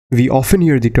We often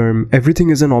hear the term everything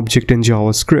is an object in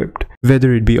JavaScript.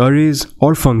 Whether it be arrays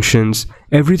or functions,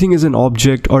 everything is an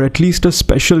object or at least a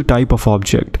special type of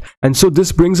object. And so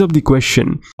this brings up the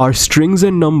question, are strings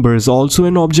and numbers also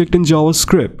an object in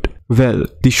JavaScript? Well,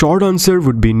 the short answer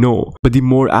would be no, but the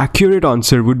more accurate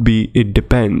answer would be it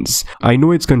depends. I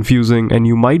know it's confusing and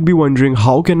you might be wondering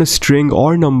how can a string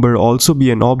or number also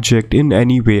be an object in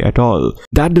any way at all?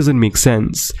 That doesn't make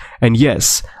sense. And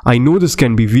yes, I know this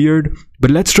can be weird, but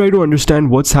let's try to understand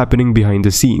what's happening behind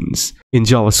the scenes. In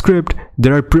JavaScript,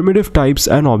 there are primitive types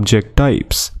and object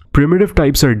types. Primitive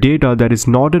types are data that is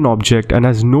not an object and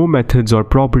has no methods or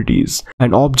properties.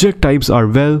 And object types are,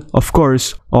 well, of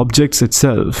course, objects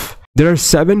itself. There are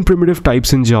 7 primitive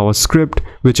types in JavaScript,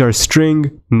 which are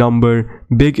string, number,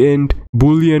 big int,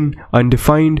 boolean,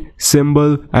 undefined,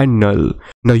 symbol, and null.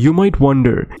 Now you might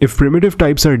wonder, if primitive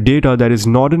types are data that is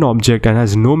not an object and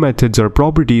has no methods or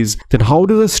properties, then how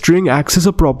does a string access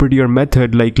a property or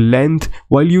method like length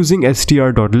while using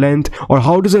str.length, or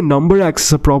how does a number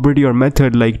access a property or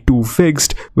method like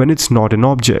toFixed when it's not an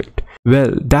object?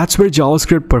 Well, that's where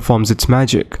JavaScript performs its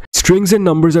magic. Strings and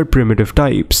numbers are primitive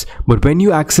types, but when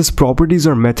you access properties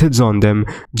or methods on them,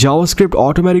 JavaScript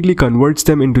automatically converts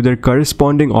them into their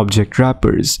corresponding object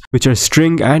wrappers, which are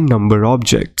string and number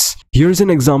objects. Here's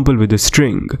an example with a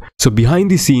string. So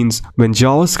behind the scenes, when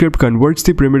JavaScript converts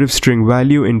the primitive string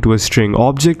value into a string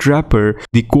object wrapper,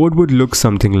 the code would look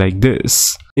something like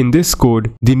this. In this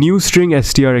code, the new string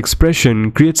str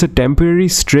expression creates a temporary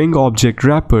string object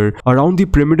wrapper around the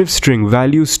primitive string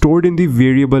value stored in the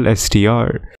variable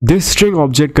str. This string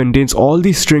object contains all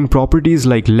the string properties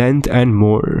like length and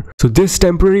more. So this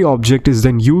temporary object is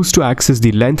then used to access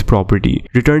the length property,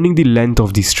 returning the length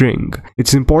of the string.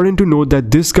 It's important to note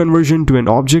that this conversion to an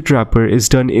object wrapper is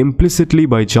done implicitly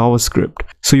by JavaScript.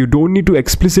 So you don't need to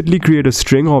explicitly create a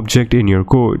string object in your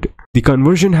code. The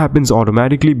conversion happens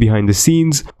automatically behind the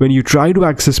scenes when you try to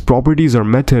access properties or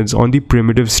methods on the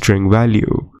primitive string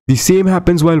value. The same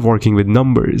happens while working with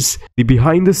numbers. The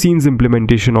behind the scenes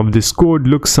implementation of this code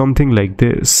looks something like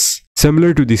this.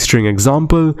 Similar to the string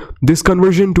example, this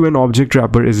conversion to an object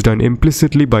wrapper is done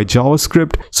implicitly by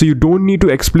JavaScript, so you don't need to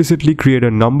explicitly create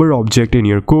a number object in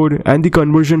your code, and the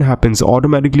conversion happens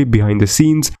automatically behind the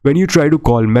scenes when you try to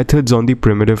call methods on the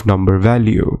primitive number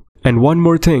value. And one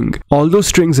more thing, although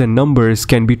strings and numbers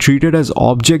can be treated as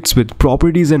objects with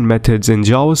properties and methods in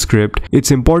JavaScript, it's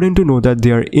important to know that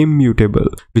they are immutable,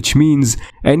 which means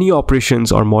any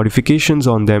operations or modifications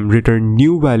on them return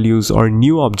new values or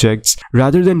new objects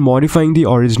rather than modifying the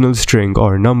original string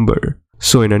or number.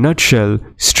 So in a nutshell,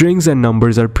 strings and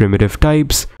numbers are primitive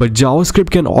types, but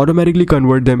JavaScript can automatically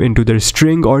convert them into their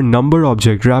string or number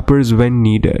object wrappers when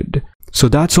needed. So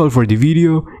that's all for the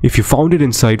video. If you found it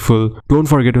insightful, don't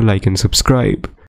forget to like and subscribe.